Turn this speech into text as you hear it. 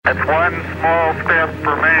It's one small step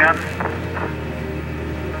for man,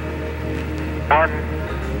 one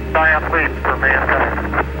giant leap for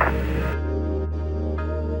mankind.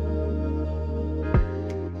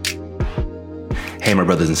 Hey, my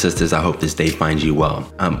brothers and sisters, I hope this day finds you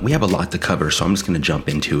well. We have a lot to cover, so I'm just going to jump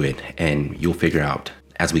into it, and you'll figure out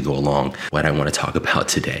as we go along what I want to talk about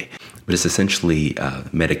today. But it's essentially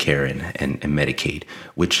Medicare and Medicaid,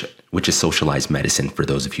 which is socialized medicine for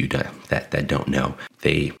those of you that don't know.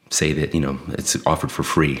 They say that, it's offered for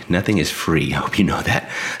free. Nothing is free. I hope you know that.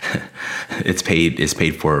 It's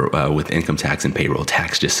paid for with income tax and payroll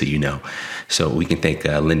tax, just so you know. So we can thank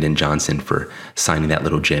Lyndon Johnson for signing that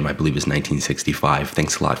little gem. I believe it was 1965.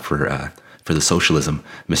 Thanks a lot for the socialism,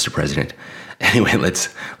 Mr. President. Anyway, let's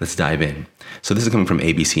dive in. So this is coming from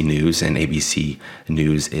ABC News, and ABC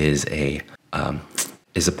News is a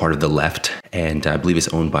part of the left, and I believe it's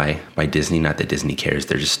owned by Disney. Not that Disney cares;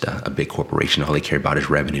 they're just a big corporation. All they care about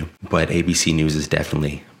is revenue. But ABC News is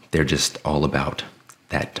they're just all about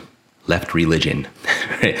that left religion.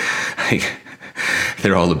 Right?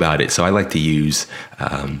 They're all about it. So I like to use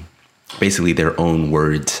basically their own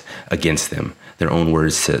words against them, their own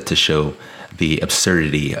words to show the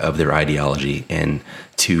absurdity of their ideology and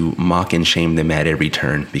to mock and shame them at every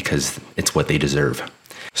turn because it's what they deserve.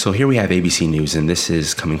 So here we have ABC News, and this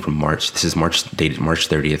is coming from March. This is dated March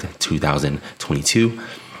 30th, 2022.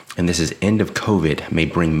 And this is end of COVID may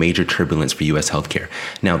bring major turbulence for U.S. healthcare.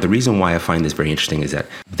 Now, the reason why I find this very interesting is that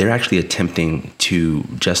they're actually attempting to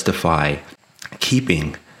justify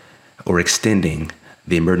keeping or extending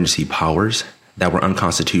the emergency powers that were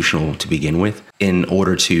unconstitutional to begin with in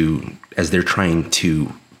order to, as they're trying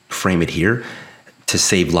to frame it here, to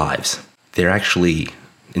save lives. They're actually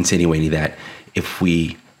insinuating that if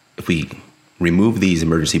we remove these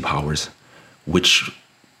emergency powers, which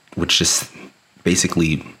just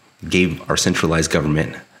basically gave our centralized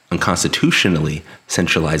government, unconstitutionally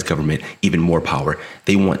centralized government, even more power.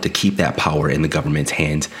 They want to keep that power in the government's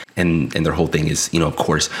hands. And their whole thing is, of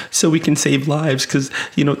course, so we can save lives because,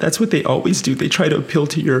 that's what they always do. They try to appeal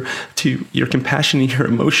to your compassion and your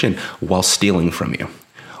emotion while stealing from you,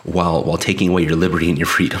 while taking away your liberty and your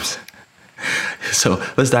freedoms. So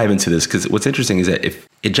let's dive into this, because what's interesting is that if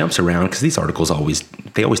it jumps around, because these articles always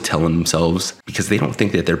tell on themselves because they don't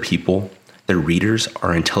think that their readers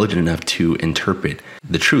are intelligent enough to interpret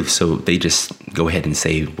the truth. So they just go ahead and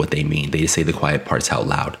say what they mean. They just say the quiet parts out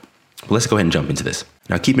loud. But let's go ahead and jump into this.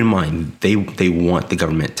 Now, keep in mind, they want the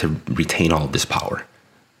government to retain all of this power.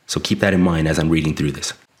 So keep that in mind as I'm reading through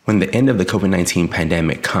this. When the end of the COVID-19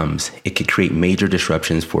 pandemic comes, it could create major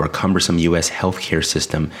disruptions for a cumbersome U.S. healthcare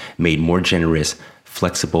system made more generous,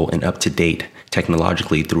 flexible, and up-to-date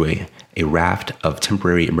technologically through a raft of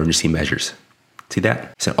temporary emergency measures. See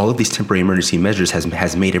that? So all of these temporary emergency measures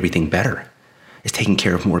has made everything better. It's taking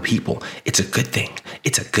care of more people. It's a good thing.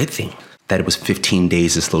 It's a good thing that it was 15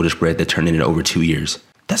 days to slow this bread that turned into over 2 years.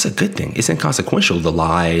 That's a good thing. It's inconsequential, the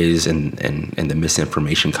lies and the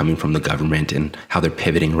misinformation coming from the government and how they're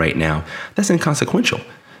pivoting right now. That's inconsequential.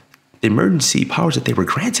 The emergency powers that they were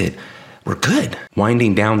granted were good.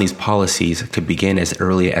 Winding down these policies could begin as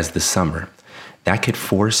early as the summer. That could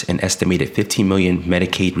force an estimated 15 million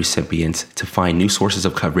Medicaid recipients to find new sources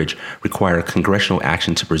of coverage, require congressional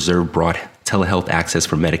action to preserve broad telehealth access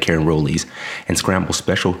for Medicare enrollees, and scramble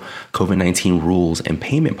special COVID-19 rules and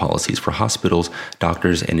payment policies for hospitals,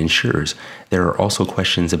 doctors, and insurers. There are also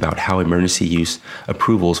questions about how emergency use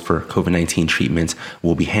approvals for COVID-19 treatments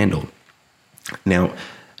will be handled. Now,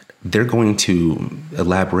 they're going to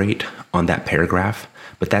elaborate on that paragraph,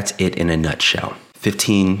 but that's it in a nutshell.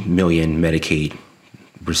 15 million Medicaid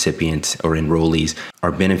recipients or enrollees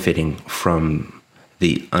are benefiting from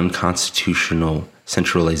the unconstitutional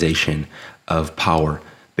centralization of power,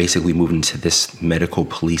 basically moving to this medical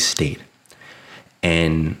police state.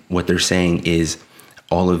 And what they're saying is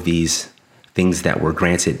all of these things that were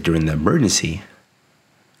granted during the emergency,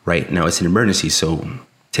 right? Now it's an emergency, so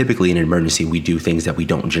typically in an emergency, we do things that we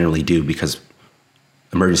don't generally do because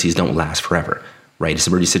emergencies don't last forever. Right? It's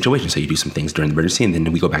an emergency situation, so you do some things during the emergency and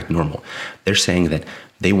then we go back to normal. They're saying that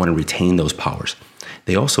they want to retain those powers.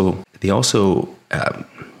 They also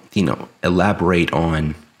elaborate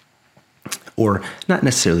on, or not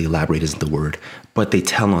necessarily elaborate isn't the word, but they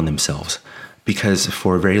tell on themselves. Because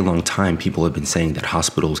for a very long time, people have been saying that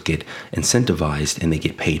hospitals get incentivized and they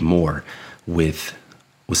get paid more with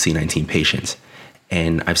C-19 patients.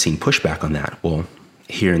 And I've seen pushback on that. Well,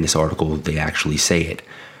 here in this article, they actually say it.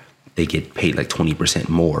 They get paid like 20%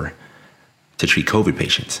 more to treat COVID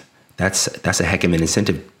patients. That's a heck of an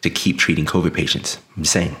incentive to keep treating COVID patients. I'm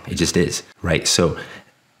saying it just is, right? So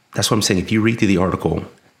that's what I'm saying. If you read through the article,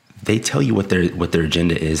 They tell you what their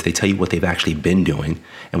agenda is. They tell you what they've actually been doing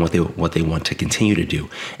and what they want to continue to do.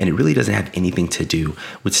 And it really doesn't have anything to do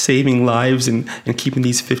with saving lives and keeping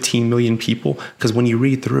these 15 million people. Because when you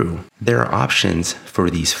read through, there are options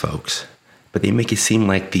for these folks, but they make it seem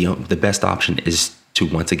like the best option is to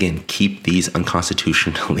once again keep these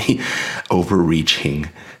unconstitutionally overreaching,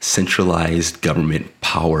 centralized government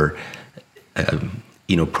power,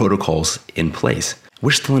 protocols in place.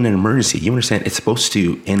 We're still in an emergency. You understand? It's supposed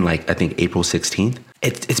to end I think April 16th.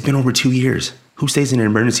 It's been over 2 years. Who stays in an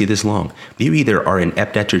emergency this long? You either are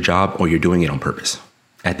inept at your job or you're doing it on purpose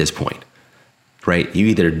at this point, right? You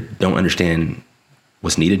either don't understand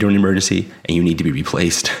what's needed during an emergency and you need to be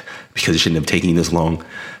replaced because it shouldn't have taken you this long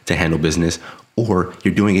to handle business, or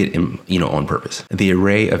you're doing it on purpose. The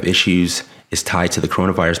array of issues is tied to the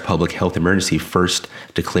coronavirus public health emergency first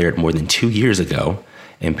declared more than 2 years ago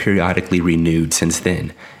and periodically renewed since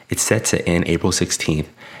then. It's set to end April 16th,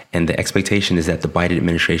 and the expectation is that the Biden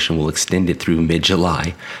administration will extend it through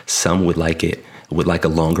mid-July. Some would like a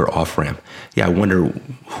longer off-ramp. Yeah, I wonder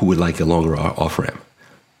who would like a longer off-ramp.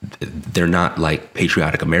 They're not like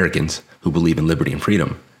patriotic Americans who believe in liberty and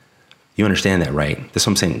freedom. You understand that, right? That's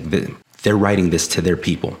what I'm saying. They're writing this to their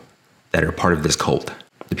people that are part of this cult.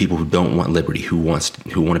 The people who don't want liberty, who want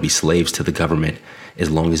to be slaves to the government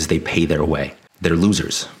as long as they pay their way. They're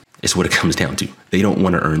losers, is what it comes down to. They don't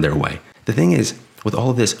want to earn their way. The thing is, with all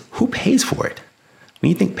of this, who pays for it? When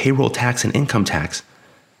you think payroll tax and income tax,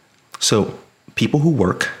 so people who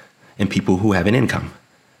work and people who have an income.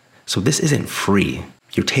 So this isn't free.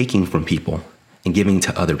 You're taking from people and giving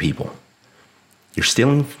to other people. You're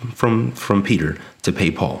stealing from Peter to pay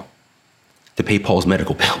Paul, to pay Paul's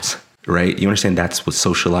medical bills, right? You understand that's what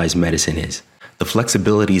socialized medicine is. The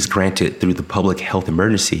flexibilities granted through the public health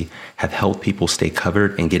emergency have helped people stay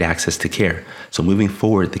covered and get access to care. So moving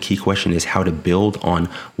forward, the key question is how to build on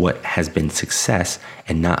what has been success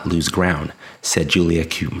and not lose ground, said Julia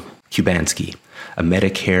Kubansky, a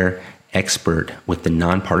Medicare expert with the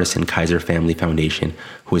nonpartisan Kaiser Family Foundation,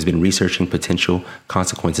 who has been researching potential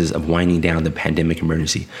consequences of winding down the pandemic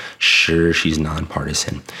emergency. Sure, she's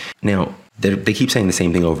nonpartisan. Now, they keep saying the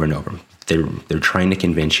same thing over and over. They're trying to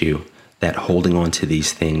convince you that holding on to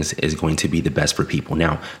these things is going to be the best for people.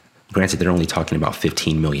 Now, granted, they're only talking about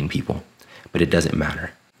 15 million people, but it doesn't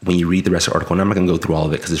matter. When you read the rest of the article, and I'm not going to go through all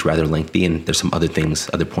of it because it's rather lengthy and there's some other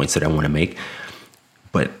points that I want to make,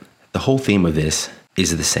 but the whole theme of this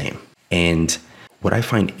is the same. And what I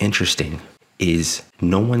find interesting is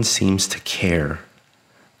no one seems to care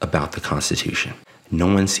about the Constitution. No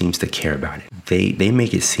one seems to care about it. They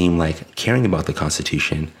make it seem like caring about the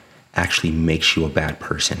Constitution actually makes you a bad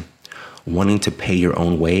person. Wanting to pay your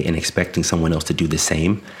own way and expecting someone else to do the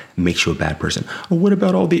same makes you a bad person. Or what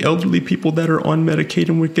about all the elderly people that are on Medicaid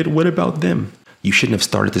and what about them? You shouldn't have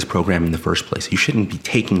started this program in the first place. You shouldn't be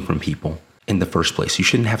taking from people in the first place. You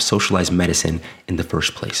shouldn't have socialized medicine in the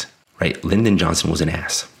first place, right? Lyndon Johnson was an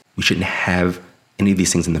ass. We shouldn't have any of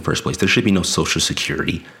these things in the first place. There should be no Social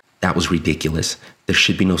Security. That was ridiculous. There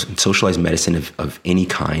should be no socialized medicine of any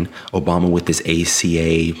kind. Obama with this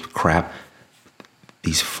ACA crap.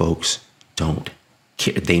 These folks don't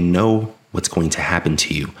care. They know what's going to happen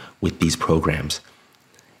to you with these programs,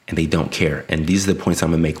 and they don't care. And these are the points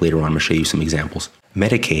I'm going to make later on. I'm going to show you some examples.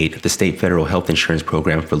 Medicaid, the state federal health insurance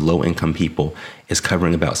program for low-income people, is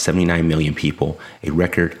covering about 79 million people, a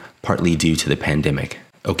record partly due to the pandemic.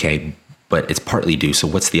 Okay, but it's partly due, so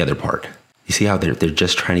what's the other part? You see how they're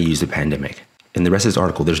just trying to use the pandemic. In the rest of this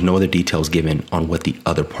article, there's no other details given on what the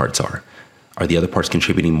other parts are. Are the other parts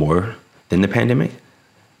contributing more than the pandemic?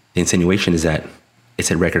 The insinuation is that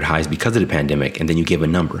it's at record highs because of the pandemic, and then you give a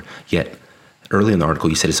number. Yet, early in the article,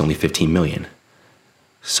 you said it's only 15 million.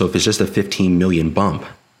 So if it's just a 15 million bump,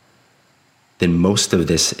 then most of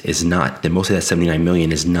that 79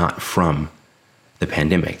 million is not from the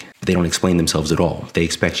pandemic. They don't explain themselves at all. They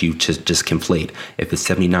expect you to just conflate. If it's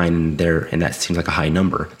 79 there, and that seems like a high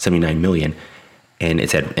number, 79 million, and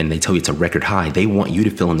they tell you it's a record high, they want you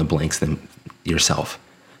to fill in the blanks yourself.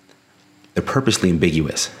 They're purposely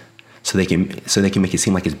ambiguous, so they can make it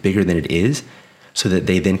seem like it's bigger than it is, so that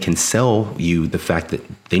they then can sell you the fact that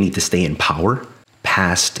they need to stay in power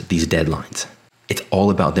past these deadlines. It's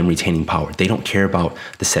all about them retaining power. They don't care about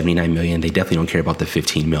the 79 million. They definitely don't care about the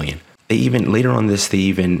 15 million. They even later on this,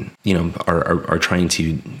 they are trying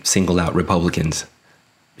to single out Republicans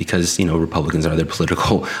because Republicans are their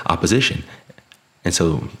political opposition, and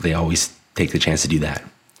so they always take the chance to do that.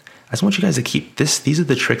 I just want you guys to keep this. These are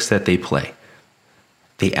the tricks that they play.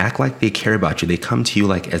 They act like they care about you. They come to you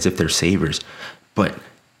like as if they're saviors, but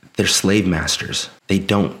they're slave masters. They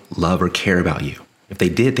don't love or care about you. If they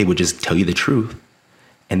did, they would just tell you the truth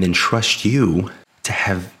and then trust you to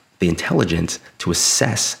have the intelligence to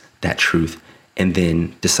assess that truth and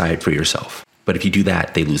then decide for yourself. But if you do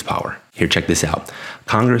that, they lose power. Here, check this out.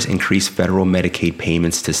 Congress increased federal Medicaid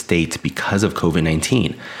payments to states because of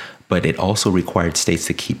COVID-19, but it also required states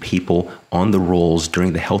to keep people on the rolls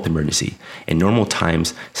during the health emergency. In normal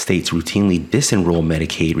times, states routinely disenroll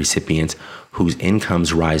Medicaid recipients whose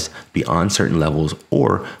incomes rise beyond certain levels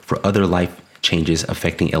or for other life changes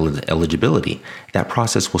affecting eligibility. That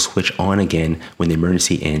process will switch on again when the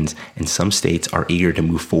emergency ends, and some states are eager to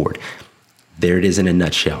move forward. There it is in a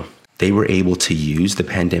nutshell. They were able to use the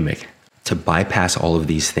pandemic to bypass all of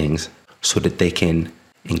these things so that they can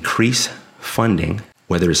increase funding,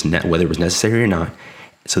 whether it was necessary or not,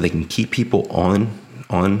 so they can keep people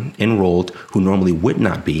on enrolled who normally would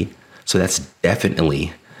not be. So that's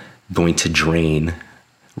definitely going to drain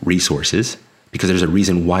resources, because there's a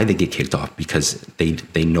reason why they get kicked off, because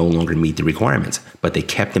they no longer meet the requirements, but they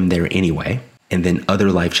kept them there anyway. And then other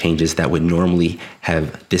life changes that would normally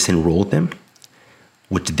have disenrolled them,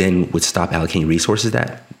 which then would stop allocating resources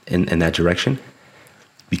in that direction.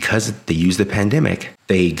 Because they used the pandemic,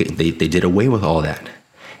 they did away with all that.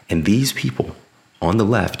 And these people on the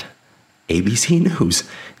left, ABC News,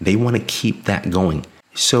 they want to keep that going.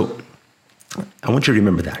 So I want you to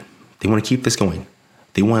remember that. They want to keep this going.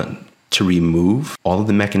 They want to remove all of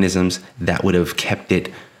the mechanisms that would have kept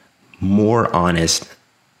it more honest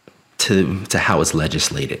to how it's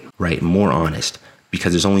legislated, right? More honest,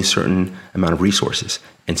 because there's only a certain amount of resources.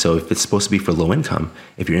 And so if it's supposed to be for low income,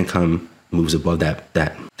 if your income moves above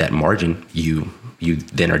that margin, you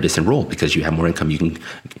then are disenrolled because you have more income.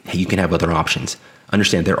 You can have other options.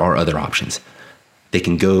 Understand there are other options. They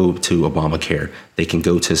can go to Obamacare. They can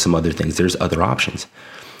go to some other things. There's other options.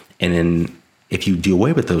 And then if you do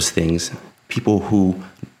away with those things, people who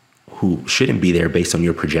shouldn't be there based on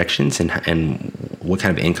your projections and what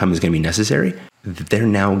kind of income is going to be necessary, they're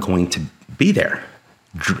now going to be there,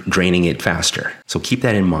 draining it faster. So keep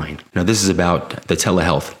that in mind. Now, this is about the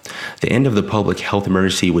telehealth. The end of the public health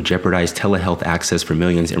emergency would jeopardize telehealth access for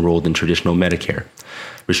millions enrolled in traditional Medicare.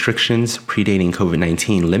 Restrictions predating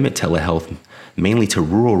COVID-19 limit telehealth mainly to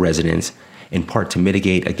rural residents, in part to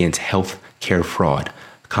mitigate against health care fraud.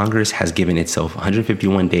 Congress has given itself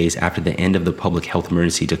 151 days after the end of the public health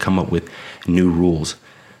emergency to come up with new rules.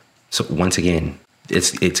 So once again,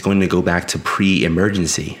 it's going to go back to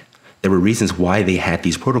pre-emergency. There were reasons why they had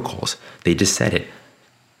these protocols. They just said it.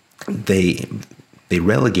 They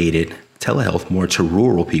relegated telehealth more to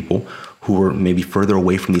rural people who were maybe further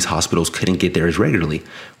away from these hospitals, couldn't get there as regularly,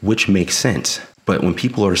 which makes sense. But when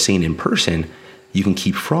people are seen in person, you can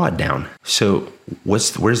keep fraud down. So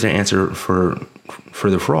where's the answer for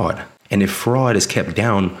the fraud? And if fraud is kept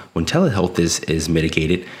down when telehealth is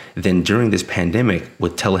mitigated, then during this pandemic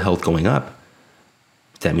with telehealth going up,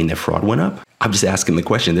 does that mean that fraud went up? I'm just asking the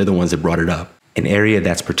question. They're the ones that brought it up. An area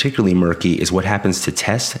that's particularly murky is what happens to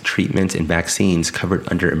tests, treatments, and vaccines covered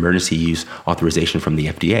under emergency use authorization from the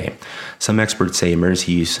FDA. Some experts say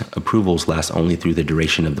emergency use approvals last only through the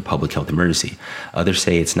duration of the public health emergency. Others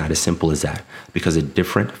say it's not as simple as that, because a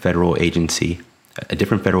different federal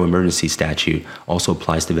emergency statute also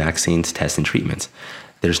applies to vaccines, tests, and treatments.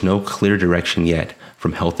 There's no clear direction yet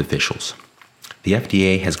from health officials. The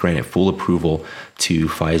FDA has granted full approval to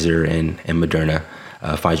Pfizer and Moderna,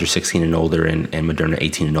 Pfizer 16 and older and Moderna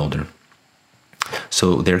 18 and older.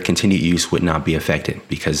 So their continued use would not be affected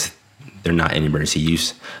because they're not in emergency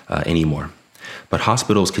use anymore. But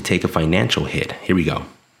hospitals could take a financial hit. Here we go.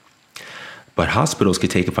 But hospitals could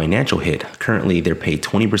take a financial hit. Currently, they're paid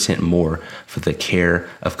 20% more for the care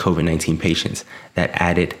of COVID-19 patients. That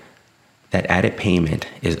added payment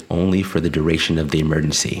is only for the duration of the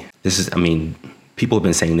emergency. People have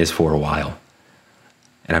been saying this for a while.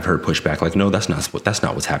 And I've heard pushback like, no, that's not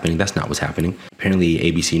what's happening. That's not what's happening. Apparently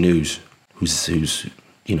ABC News, who's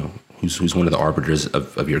one of the arbiters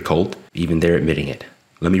of your cult, even they're admitting it.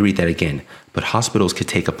 Let me read that again. But hospitals could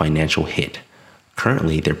take a financial hit.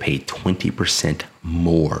 Currently, they're paid 20%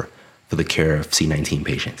 more for the care of C-19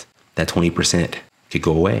 patients. That 20% could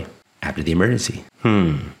go away after the emergency.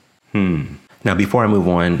 Now, before I move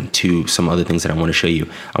on to some other things that I want to show you,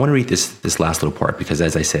 I want to read this last little part because,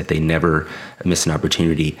 as I said, they never miss an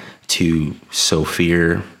opportunity to sow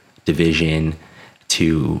fear, division,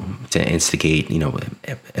 to instigate,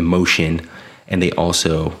 emotion, and they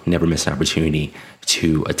also never miss an opportunity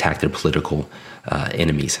to attack their political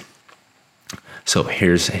enemies. So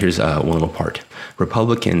here's one little part.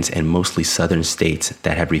 Republicans in mostly southern states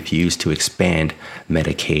that have refused to expand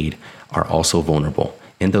Medicaid are also vulnerable.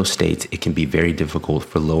 In those states, it can be very difficult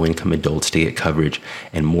for low-income adults to get coverage,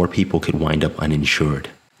 and more people could wind up uninsured.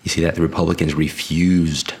 You see that the Republicans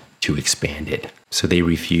refused to expand it. So they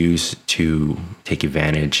refuse to take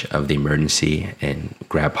advantage of the emergency and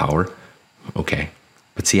grab power. Okay.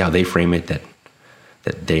 But see how they frame it, that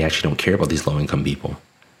they actually don't care about these low-income people.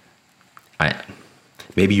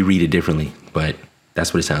 Maybe you read it differently, but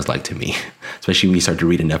that's what it sounds like to me, especially when you start to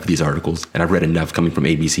read enough of these articles. And I've read enough coming from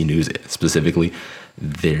ABC News specifically.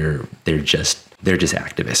 They're just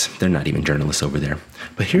activists. They're not even journalists over there.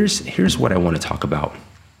 But here's what I want to talk about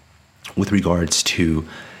with regards to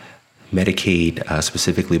Medicaid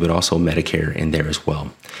specifically, but also Medicare in there as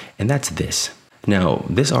well. And that's this. Now,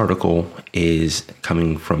 this article is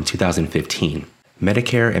coming from 2015.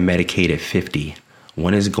 Medicare and Medicaid at 50.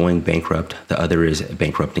 One is going bankrupt, the other is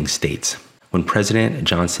bankrupting states. When President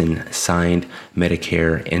Johnson signed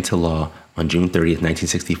Medicare into law on June 30th,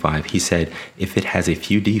 1965, he said, "If it has a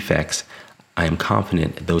few defects, I am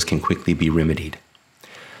confident those can quickly be remedied."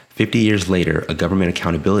 50 years later, a Government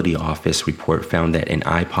Accountability Office report found that an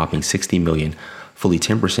eye-popping $60 million, fully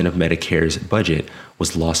 10% of Medicare's budget,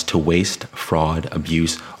 was lost to waste, fraud,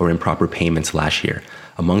 abuse, or improper payments last year.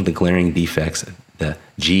 Among the glaring defects, the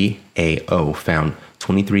GAO found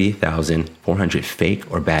 23,400 fake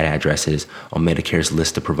or bad addresses on Medicare's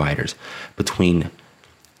list of providers. Between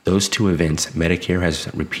those two events, Medicare has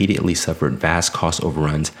repeatedly suffered vast cost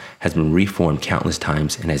overruns, has been reformed countless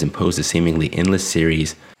times, and has imposed a seemingly endless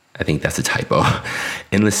series, I think that's a typo,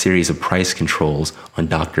 endless series of price controls on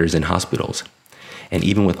doctors and hospitals. And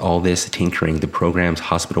even with all this tinkering, the program's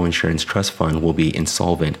Hospital Insurance Trust Fund will be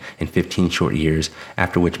insolvent in 15 short years,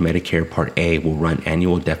 after which Medicare Part A will run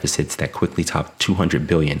annual deficits that quickly top $200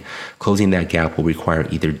 billion. Closing that gap will require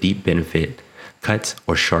either deep benefit cuts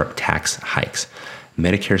or sharp tax hikes.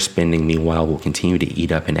 Medicare spending, meanwhile, will continue to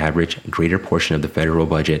eat up an average greater portion of the federal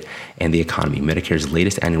budget and the economy. Medicare's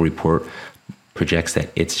latest annual report projects that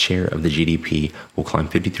its share of the GDP will climb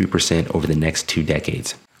 53% over the next 2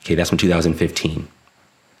 decades. Okay, that's from 2015.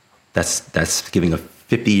 That's giving a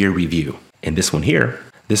 50-year review. And this one here,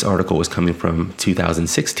 this article is coming from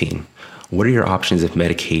 2016. What are your options if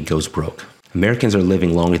Medicaid goes broke? Americans are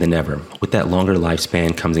living longer than ever. With that longer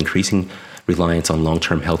lifespan comes increasing reliance on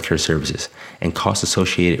long-term healthcare services, and costs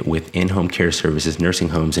associated with in-home care services, nursing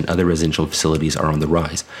homes, and other residential facilities are on the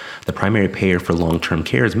rise. The primary payer for long-term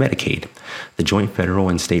care is Medicaid, the joint federal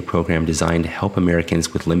and state program designed to help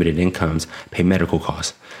Americans with limited incomes pay medical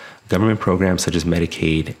costs. Government programs such as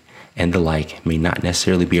Medicaid and the like may not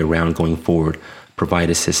necessarily be around going forward to provide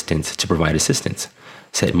assistance,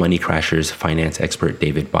 said Money Crashers finance expert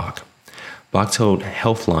David Bach. Bach told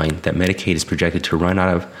Healthline that Medicaid is projected to run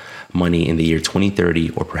out of money in the year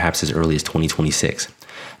 2030 or perhaps as early as 2026.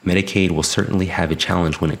 Medicaid will certainly have a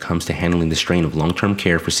challenge when it comes to handling the strain of long-term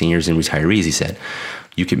care for seniors and retirees, he said.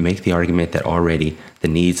 You could make the argument that already the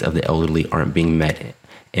needs of the elderly aren't being met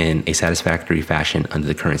in a satisfactory fashion under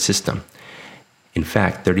the current system. In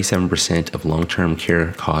fact, 37% of long-term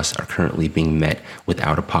care costs are currently being met with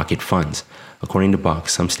out-of-pocket funds. According to Bach,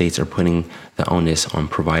 some states are putting the onus on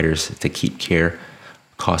providers to keep care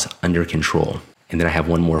costs under control. And then I have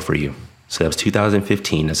one more for you. So that was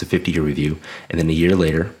 2015, that's a 50-year review. And then a year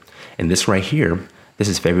later, and this right here, this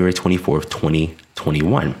is February 24th,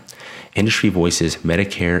 2021. Industry voices,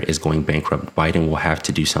 Medicare is going bankrupt. Biden will have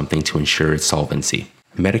to do something to ensure its solvency.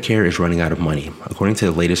 Medicare is running out of money. According to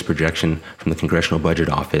the latest projection from the Congressional Budget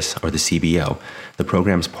Office, or the CBO, the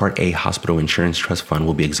program's Part A Hospital Insurance Trust Fund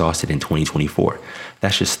will be exhausted in 2024.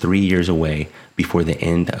 That's just 3 years away before the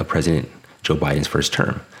end of President Joe Biden's first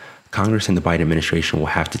term. Congress and the Biden administration will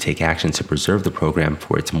have to take action to preserve the program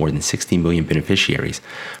for its more than 60 million beneficiaries,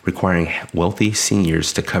 requiring wealthy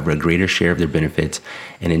seniors to cover a greater share of their benefits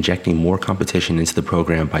and injecting more competition into the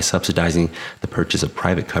program by subsidizing the purchase of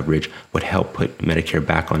private coverage would help put Medicare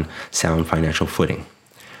back on sound financial footing.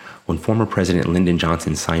 When former President Lyndon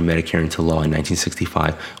Johnson signed Medicare into law in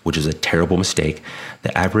 1965, which was a terrible mistake,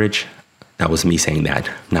 the average that was me saying that,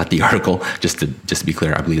 not the article. Just to be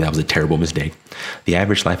clear, I believe that was a terrible mistake. The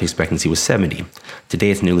average life expectancy was 70. Today,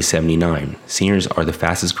 it's nearly 79. Seniors are the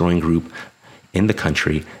fastest growing group in the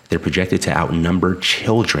country. They're projected to outnumber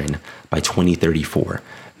children by 2034.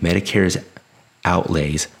 Medicare's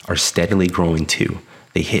outlays are steadily growing too.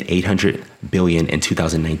 They hit $800 billion in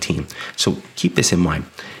 2019. So keep this in mind.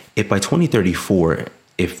 If by 2034,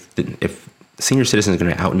 if senior citizens are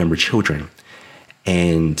going to outnumber children,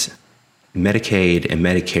 and Medicaid and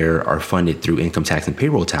Medicare are funded through income tax and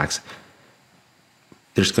payroll tax,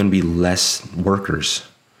 there's going to be less workers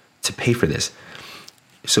to pay for this.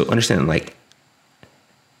 So understand, like,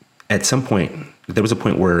 at some point, there was a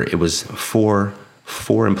point where it was four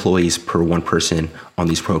employees per one person on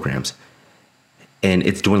these programs. And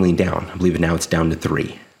it's dwindling down. I believe now it's down to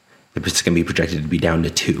 3. It's going to be projected to be down to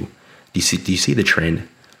 2. Do you see the trend?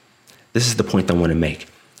 This is the point I want to make.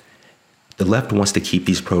 The left wants to keep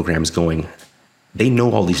these programs going. They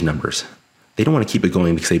know all these numbers. They don't want to keep it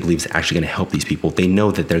going because they believe it's actually going to help these people. They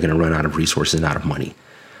know that they're going to run out of resources and out of money.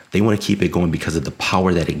 They want to keep it going because of the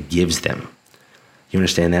power that it gives them. You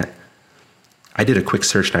understand that? I did a quick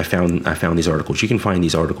search and I found these articles. You can find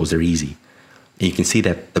these articles. They're easy. And you can see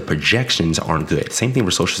that the projections aren't good. Same thing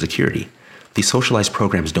for Social Security. These socialized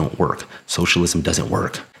programs don't work. Socialism doesn't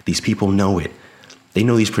work. These people know it. They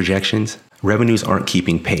know these projections. Revenues aren't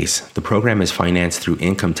keeping pace. The program is financed through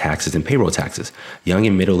income taxes and payroll taxes. Young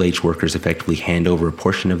and middle-aged workers effectively hand over a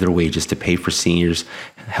portion of their wages to pay for seniors'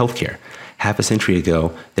 health care. Half a century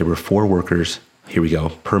ago, there were 4 workers, here we go,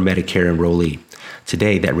 per Medicare enrollee.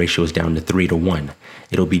 Today, that ratio is down to 3 to 1.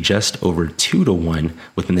 It'll be just over 2 to 1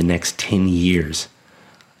 within the next 10 years.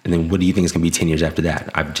 And then what do you think is going to be 10 years after that?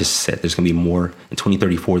 I've just said there's going to be more. In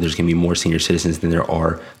 2034, there's going to be more senior citizens than there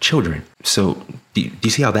are children. So do you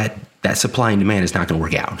see how that supply and demand is not going to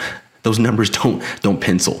work out? Those numbers don't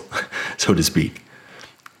pencil, so to speak.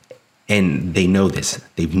 And they know this.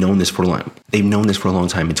 They've known this for a long. They've known this for a long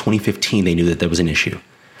time. In 2015, they knew that there was an issue.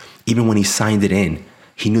 Even when he signed it in,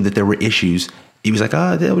 he knew that there were issues. He was like,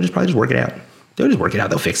 they'll probably just work it out. They'll just work it out.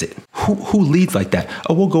 They'll fix it. Who leads like that?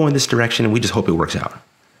 Oh, we'll go in this direction and we just hope it works out.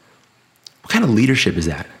 What kind of leadership is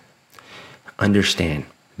that? Understand,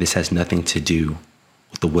 this has nothing to do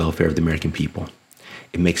with the welfare of the American people.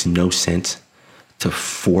 It makes no sense to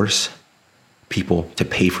force people to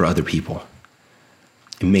pay for other people.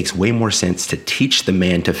 It makes way more sense to teach the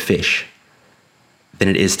man to fish than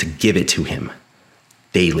it is to give it to him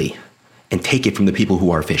daily and take it from the people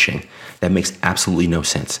who are fishing. That makes absolutely no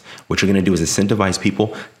sense. What you're going to do is incentivize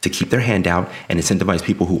people to keep their hand out and incentivize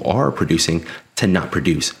people who are producing to not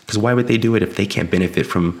produce. Because why would they do it if they can't benefit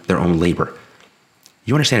from their own labor?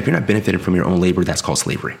 You understand, if you're not benefiting from your own labor, that's called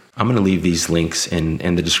slavery. I'm going to leave these links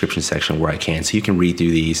in the description section where I can, so you can read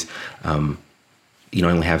through these. I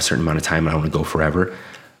only have a certain amount of time. I don't want to go forever.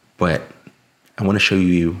 But I want to show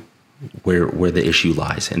you where the issue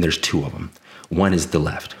lies, and there's 2 of them. One is the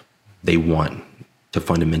left. They want to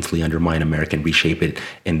fundamentally undermine America and reshape it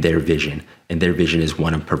in their vision. And their vision is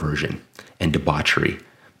one of perversion and debauchery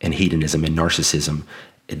and hedonism and narcissism.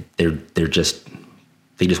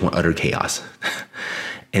 They just want utter chaos.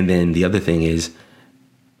 And then the other thing is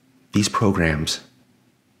these programs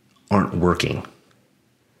aren't working.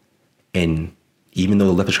 And even though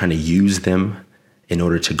the left is trying to use them in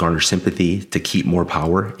order to garner sympathy, to keep more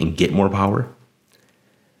power and get more power,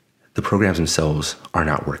 the programs themselves are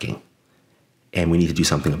not working. And we need to do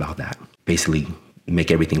something about that. Basically, make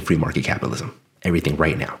everything free market capitalism. Everything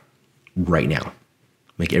right now. Right now.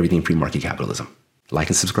 Make everything free market capitalism. Like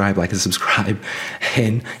and subscribe.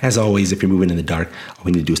 And as always, if you're moving in the dark, all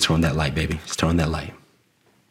we need to do is turn on that light, baby. Just turn on that light.